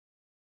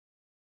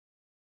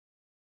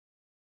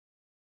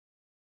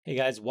Hey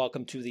guys,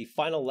 welcome to the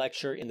final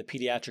lecture in the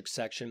pediatrics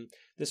section.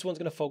 This one's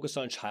going to focus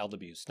on child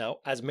abuse. Now,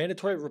 as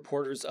mandatory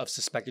reporters of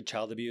suspected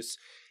child abuse,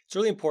 it's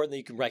really important that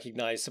you can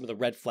recognize some of the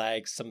red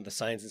flags, some of the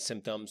signs and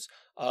symptoms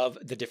of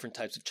the different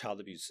types of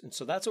child abuse. And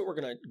so that's what we're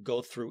going to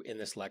go through in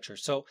this lecture.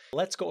 So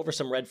let's go over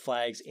some red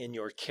flags in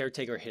your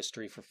caretaker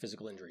history for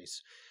physical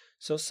injuries.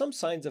 So some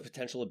signs of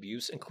potential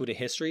abuse include a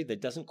history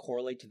that doesn't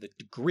correlate to the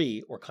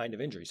degree or kind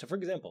of injury. So for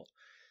example,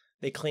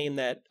 they claim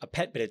that a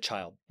pet bit a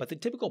child, but the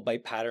typical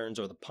bite patterns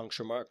or the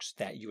puncture marks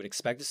that you would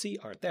expect to see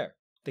aren't there.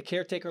 The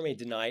caretaker may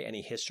deny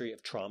any history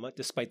of trauma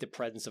despite the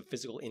presence of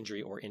physical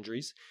injury or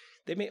injuries.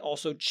 They may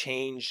also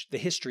change the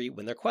history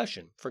when they're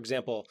questioned. For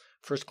example,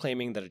 first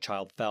claiming that a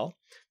child fell,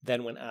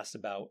 then when asked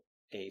about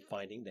a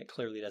finding that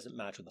clearly doesn't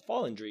match with the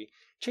fall injury,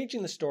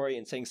 changing the story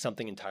and saying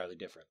something entirely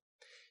different.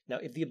 Now,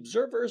 if the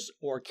observers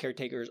or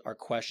caretakers are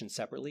questioned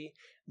separately,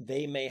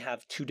 they may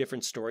have two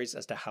different stories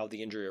as to how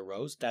the injury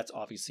arose. That's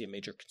obviously a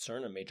major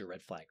concern, a major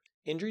red flag.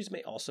 Injuries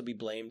may also be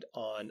blamed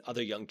on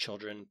other young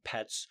children,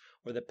 pets,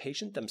 or the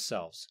patient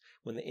themselves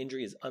when the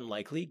injury is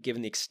unlikely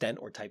given the extent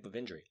or type of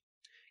injury.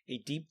 A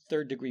deep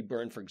third-degree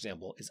burn, for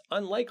example, is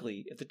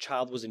unlikely if the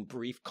child was in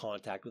brief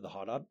contact with a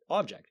hot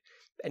object.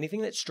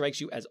 Anything that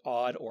strikes you as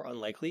odd or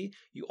unlikely,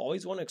 you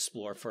always want to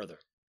explore further.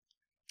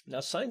 Now,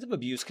 signs of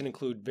abuse can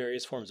include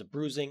various forms of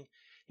bruising,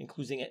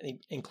 including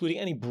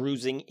any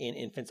bruising in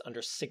infants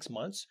under 6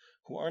 months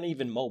who aren't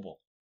even mobile.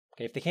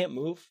 Okay, if they can't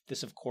move,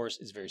 this of course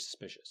is very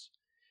suspicious.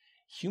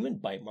 Human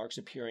bite marks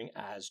appearing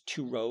as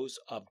 2 rows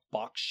of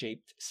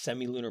box-shaped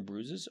semilunar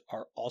bruises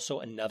are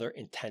also another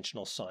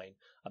intentional sign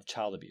of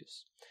child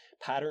abuse.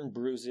 Patterned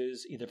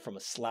bruises, either from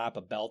a slap,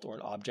 a belt, or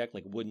an object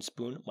like a wooden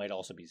spoon, might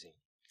also be seen.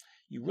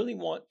 You really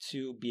want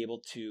to be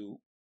able to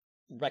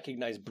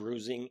recognize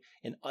bruising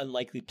in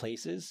unlikely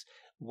places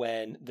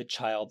when the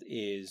child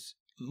is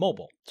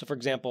mobile. So for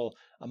example,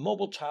 a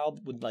mobile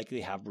child would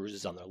likely have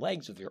bruises on their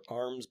legs or their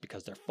arms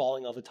because they're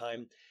falling all the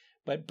time.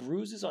 But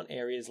bruises on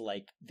areas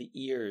like the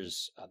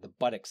ears, the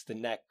buttocks, the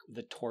neck,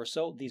 the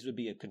torso, these would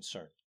be a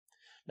concern.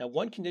 Now,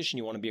 one condition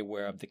you want to be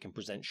aware of that can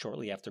present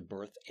shortly after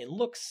birth and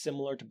look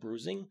similar to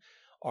bruising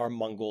are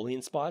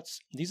Mongolian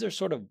spots. These are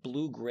sort of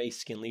blue-gray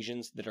skin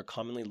lesions that are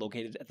commonly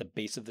located at the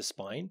base of the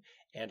spine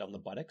and on the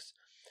buttocks.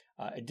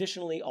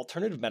 Additionally,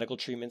 alternative medical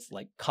treatments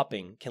like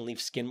cupping can leave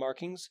skin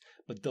markings,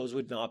 but those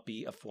would not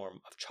be a form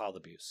of child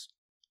abuse.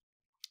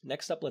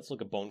 Next up, let's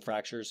look at bone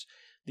fractures.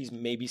 These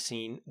may be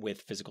seen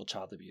with physical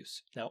child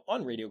abuse. Now,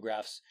 on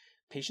radiographs,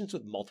 patients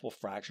with multiple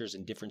fractures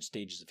in different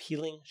stages of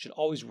healing should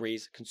always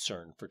raise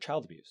concern for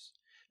child abuse.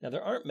 Now,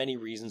 there aren't many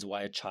reasons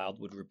why a child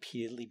would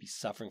repeatedly be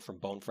suffering from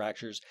bone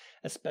fractures,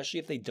 especially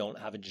if they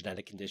don't have a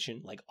genetic condition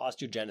like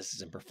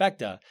osteogenesis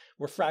imperfecta,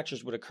 where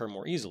fractures would occur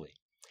more easily.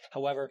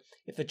 However,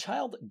 if the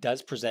child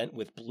does present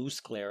with blue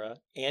sclera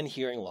and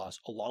hearing loss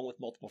along with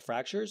multiple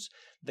fractures,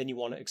 then you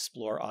want to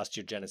explore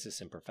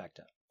osteogenesis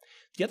imperfecta.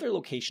 The other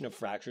location of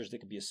fractures that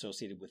can be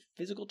associated with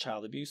physical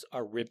child abuse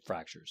are rib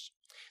fractures.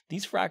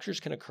 These fractures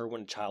can occur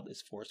when a child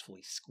is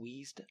forcefully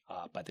squeezed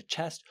by the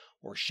chest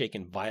or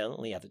shaken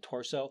violently at the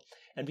torso,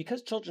 and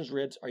because children's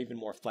ribs are even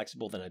more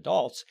flexible than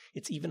adults,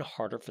 it's even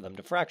harder for them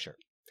to fracture.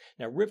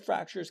 Now, rib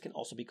fractures can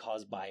also be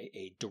caused by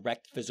a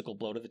direct physical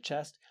blow to the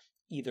chest,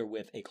 either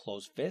with a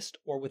closed fist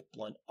or with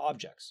blunt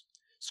objects.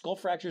 Skull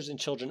fractures in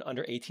children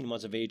under 18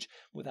 months of age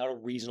without a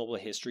reasonable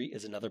history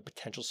is another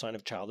potential sign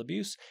of child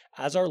abuse,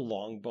 as are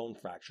long bone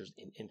fractures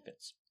in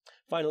infants.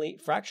 Finally,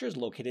 fractures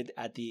located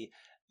at the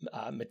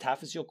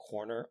metaphyseal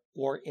corner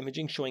or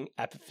imaging showing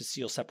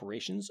epiphyseal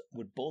separations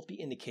would both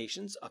be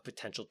indications of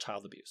potential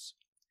child abuse.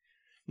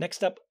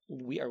 Next up,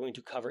 we are going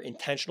to cover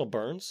intentional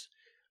burns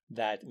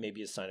that may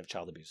be a sign of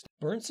child abuse.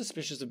 Burns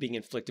suspicious of being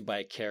inflicted by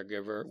a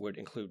caregiver would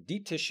include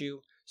deep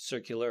tissue,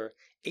 circular,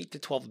 8 to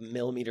 12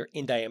 millimeter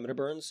in diameter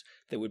burns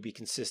that would be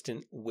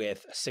consistent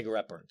with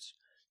cigarette burns.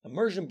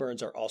 Immersion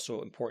burns are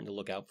also important to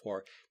look out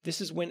for. This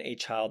is when a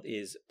child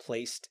is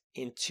placed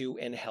into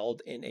and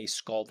held in a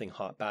scalding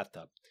hot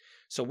bathtub.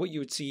 So what you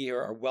would see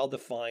here are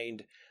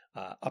well-defined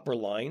upper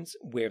lines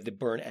where the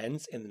burn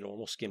ends and the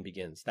normal skin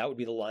begins. That would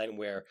be the line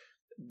where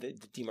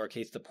that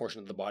demarcates the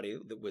portion of the body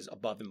that was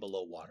above and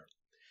below water.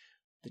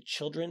 The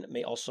children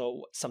may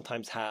also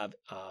sometimes have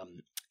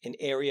an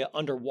area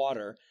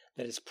underwater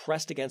that is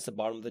pressed against the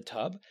bottom of the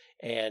tub,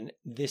 and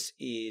this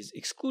is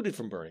excluded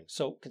from burning.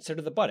 So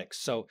consider the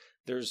buttocks. So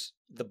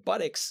the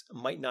buttocks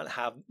might not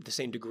have the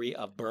same degree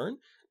of burn,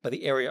 but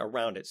the area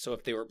around it. So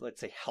if they were,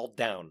 let's say, held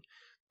down,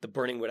 the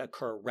burning would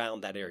occur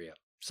around that area.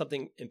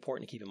 Something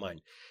important to keep in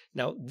mind.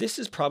 Now, this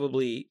is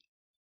probably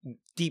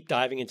deep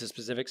diving into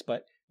specifics,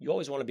 but you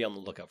always want to be on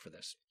the lookout for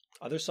this.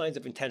 Other signs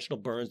of intentional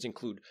burns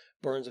include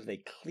burns with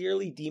a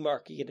clearly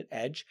demarcated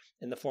edge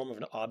in the form of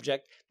an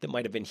object that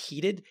might have been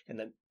heated and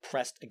then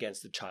pressed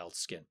against the child's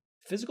skin.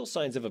 Physical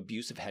signs of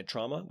abusive head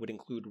trauma would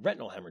include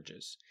retinal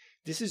hemorrhages.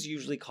 This is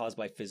usually caused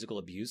by physical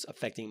abuse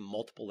affecting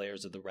multiple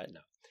layers of the retina.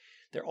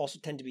 There also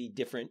tend to be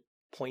different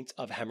points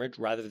of hemorrhage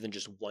rather than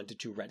just 1 to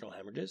 2 retinal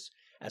hemorrhages.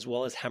 as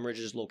well as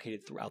hemorrhages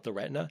located throughout the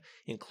retina,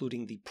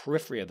 including the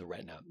periphery of the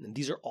retina. And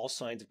these are all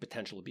signs of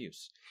potential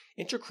abuse.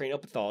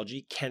 Intracranial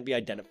pathology can be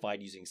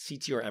identified using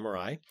CT or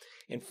MRI,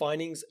 and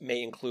findings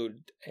may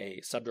include a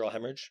subdural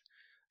hemorrhage,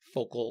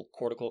 focal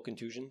cortical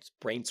contusions,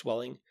 brain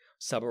swelling,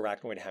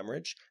 subarachnoid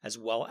hemorrhage, as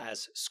well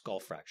as skull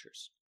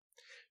fractures.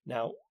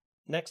 Now,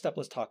 next up,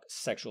 let's talk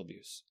sexual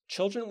abuse.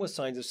 Children with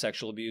signs of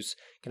sexual abuse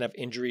can have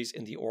injuries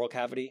in the oral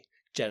cavity,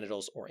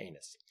 genitals, or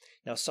anus.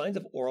 Now, signs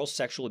of oral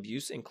sexual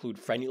abuse include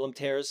frenulum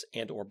tears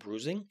and or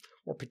bruising,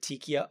 or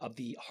petechia of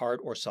the hard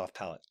or soft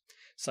palate.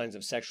 Signs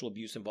of sexual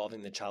abuse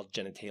involving the child's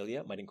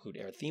genitalia might include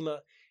erythema,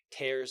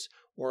 tears,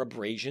 or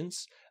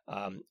abrasions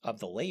of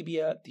the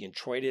labia, the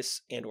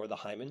introitus, and or the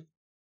hymen.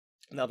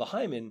 Now, the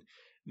hymen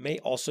may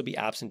also be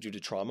absent due to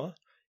trauma,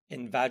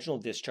 and vaginal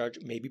discharge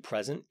may be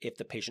present if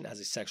the patient has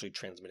a sexually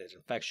transmitted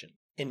infection.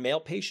 In male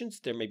patients,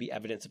 there may be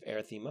evidence of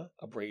erythema,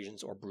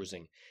 abrasions, or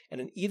bruising. And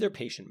in either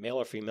patient, male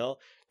or female,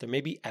 there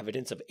may be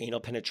evidence of anal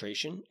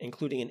penetration,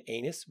 including an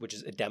anus, which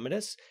is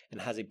edematous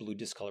and has a blue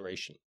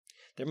discoloration.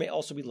 There may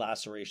also be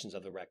lacerations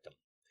of the rectum.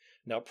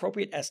 Now,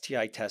 appropriate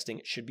STI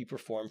testing should be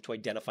performed to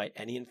identify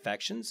any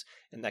infections,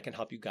 and that can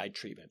help you guide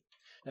treatment.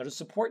 Now, to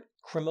support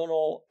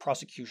criminal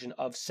prosecution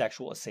of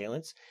sexual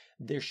assailants,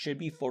 there should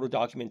be photo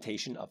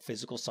documentation of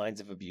physical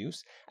signs of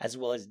abuse, as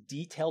well as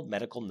detailed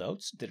medical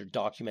notes that are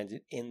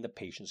documented in the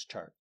patient's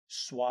chart.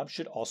 Swabs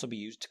should also be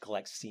used to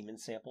collect semen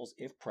samples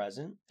if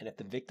present, and if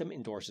the victim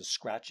endorses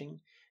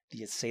scratching,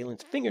 the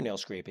assailant's fingernail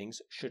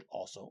scrapings should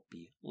also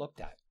be looked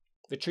at.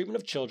 The treatment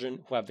of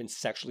children who have been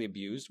sexually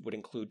abused would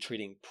include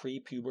treating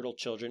prepubertal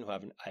children who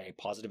have a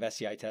positive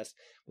STI test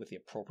with the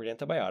appropriate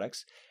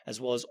antibiotics,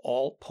 as well as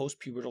all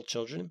postpubertal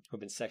children who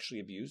have been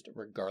sexually abused,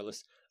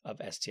 regardless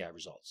of STI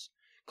results.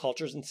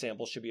 Cultures and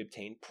samples should be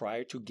obtained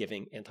prior to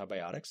giving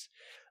antibiotics.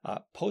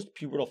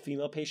 Postpubertal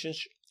female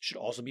patients should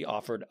also be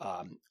offered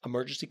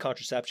emergency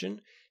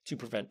contraception to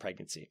prevent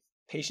pregnancy.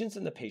 Patients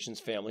and the patient's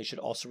family should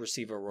also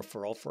receive a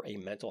referral for a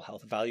mental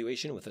health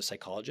evaluation with a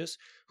psychologist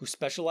who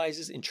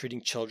specializes in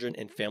treating children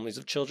and families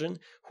of children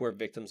who are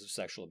victims of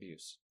sexual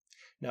abuse.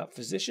 Now,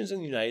 physicians in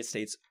the United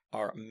States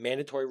are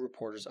mandatory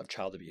reporters of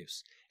child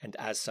abuse, and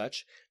as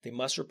such, they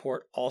must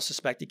report all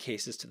suspected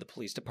cases to the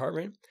police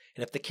department,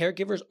 and if the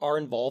caregivers are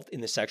involved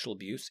in the sexual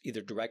abuse,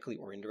 either directly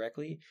or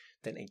indirectly,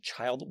 then a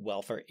child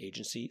welfare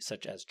agency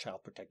such as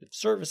Child Protective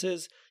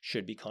Services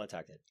should be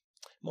contacted.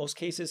 Most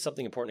cases,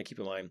 something important to keep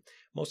in mind,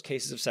 most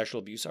cases of sexual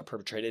abuse are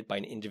perpetrated by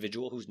an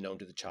individual who's known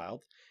to the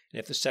child. And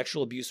if the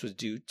sexual abuse was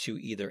due to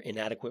either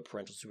inadequate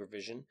parental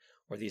supervision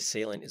or the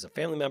assailant is a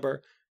family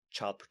member,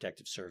 Child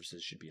Protective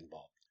Services should be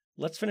involved.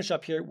 Let's finish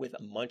up here with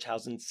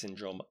Munchausen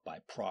syndrome by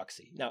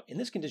proxy. Now, in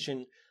this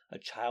condition, a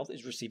child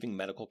is receiving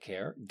medical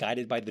care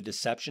guided by the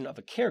deception of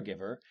a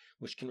caregiver,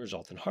 which can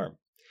result in harm.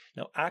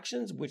 Now,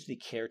 actions which the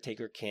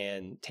caretaker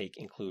can take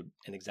include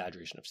an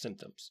exaggeration of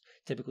symptoms.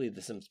 Typically,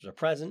 the symptoms are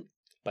present,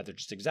 but they're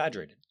just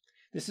exaggerated.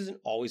 This isn't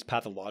always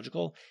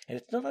pathological, and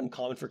it's not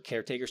uncommon for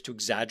caretakers to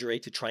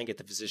exaggerate to try and get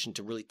the physician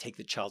to really take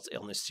the child's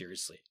illness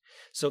seriously.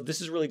 So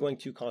this is really going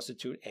to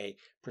constitute a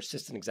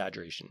persistent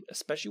exaggeration,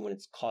 especially when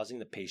it's causing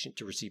the patient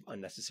to receive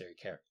unnecessary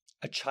care.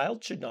 A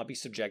child should not be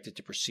subjected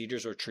to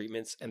procedures or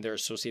treatments and their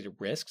associated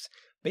risks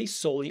based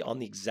solely on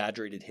the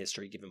exaggerated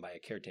history given by a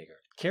caretaker.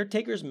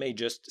 Caretakers may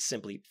just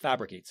simply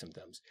fabricate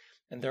symptoms,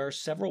 and there are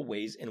several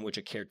ways in which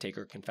a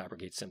caretaker can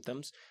fabricate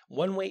symptoms.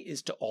 One way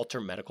is to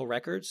alter medical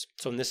records.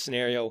 So in this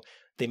scenario,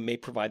 they may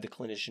provide the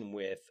clinician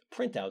with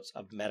printouts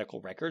of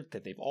medical records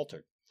that they've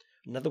altered.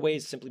 Another way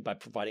is simply by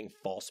providing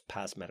false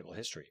past medical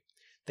history.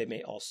 They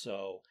may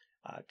also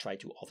try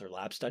to alter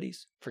lab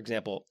studies. For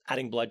example,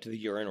 adding blood to the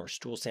urine or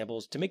stool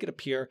samples to make it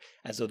appear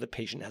as though the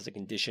patient has a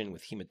condition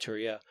with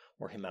hematuria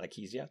or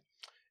hematochezia.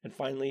 And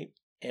finally,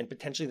 and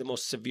potentially the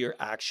most severe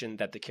action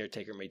that the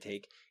caretaker may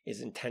take is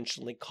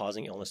intentionally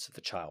causing illness to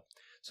the child.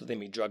 So they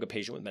may drug a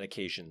patient with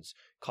medications,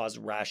 cause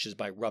rashes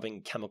by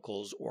rubbing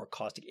chemicals or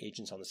caustic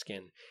agents on the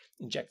skin,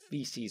 inject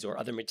feces or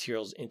other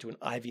materials into an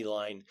IV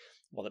line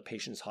while the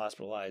patient is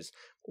hospitalized,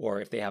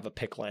 or if they have a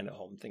PICC line at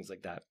home, things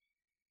like that.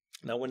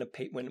 Now, when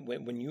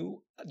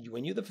you,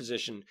 the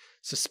physician,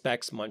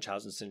 suspects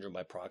Munchausen syndrome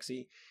by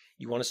proxy,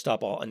 you want to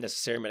stop all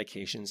unnecessary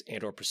medications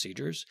and or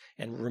procedures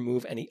and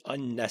remove any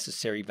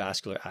unnecessary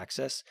vascular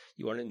access.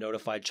 You want to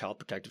notify Child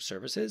Protective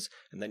Services,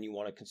 and then you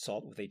want to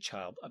consult with a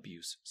child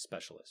abuse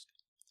specialist.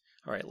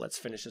 All right, let's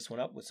finish this one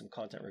up with some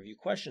content review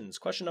questions.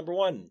 Question number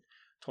 1,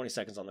 20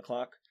 seconds on the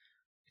clock.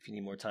 If you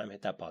need more time,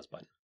 hit that pause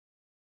button.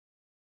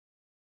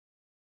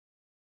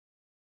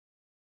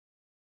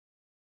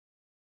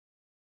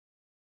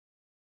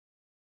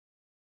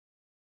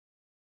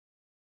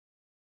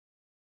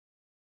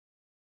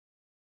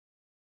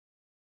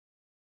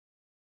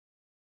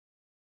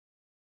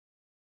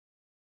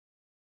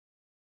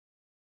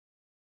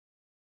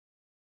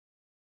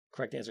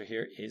 Correct answer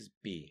here is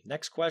B.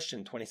 Next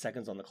question, 20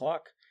 seconds on the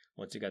clock.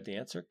 Once you got the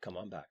answer, come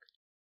on back.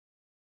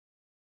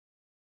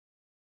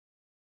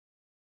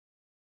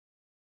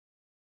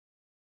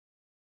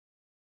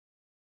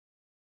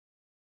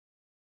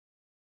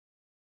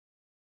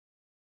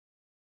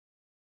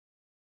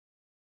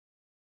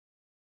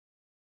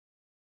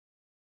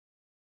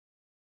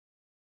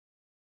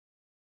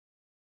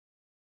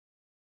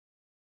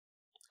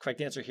 Correct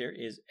answer here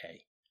is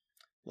A.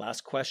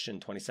 Last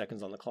question, 20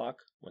 seconds on the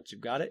clock. Once you've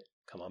got it,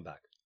 come on back.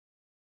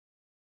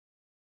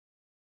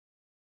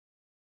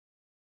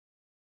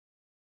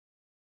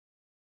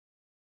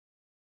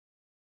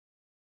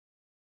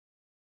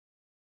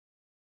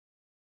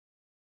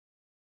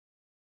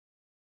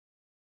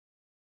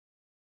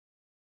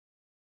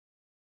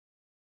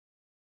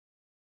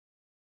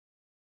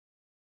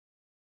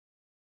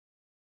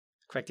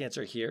 Correct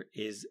answer here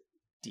is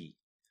D.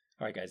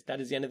 All right, guys, that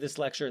is the end of this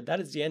lecture.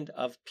 That is the end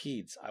of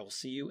PEDS. I will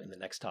see you in the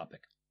next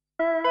topic.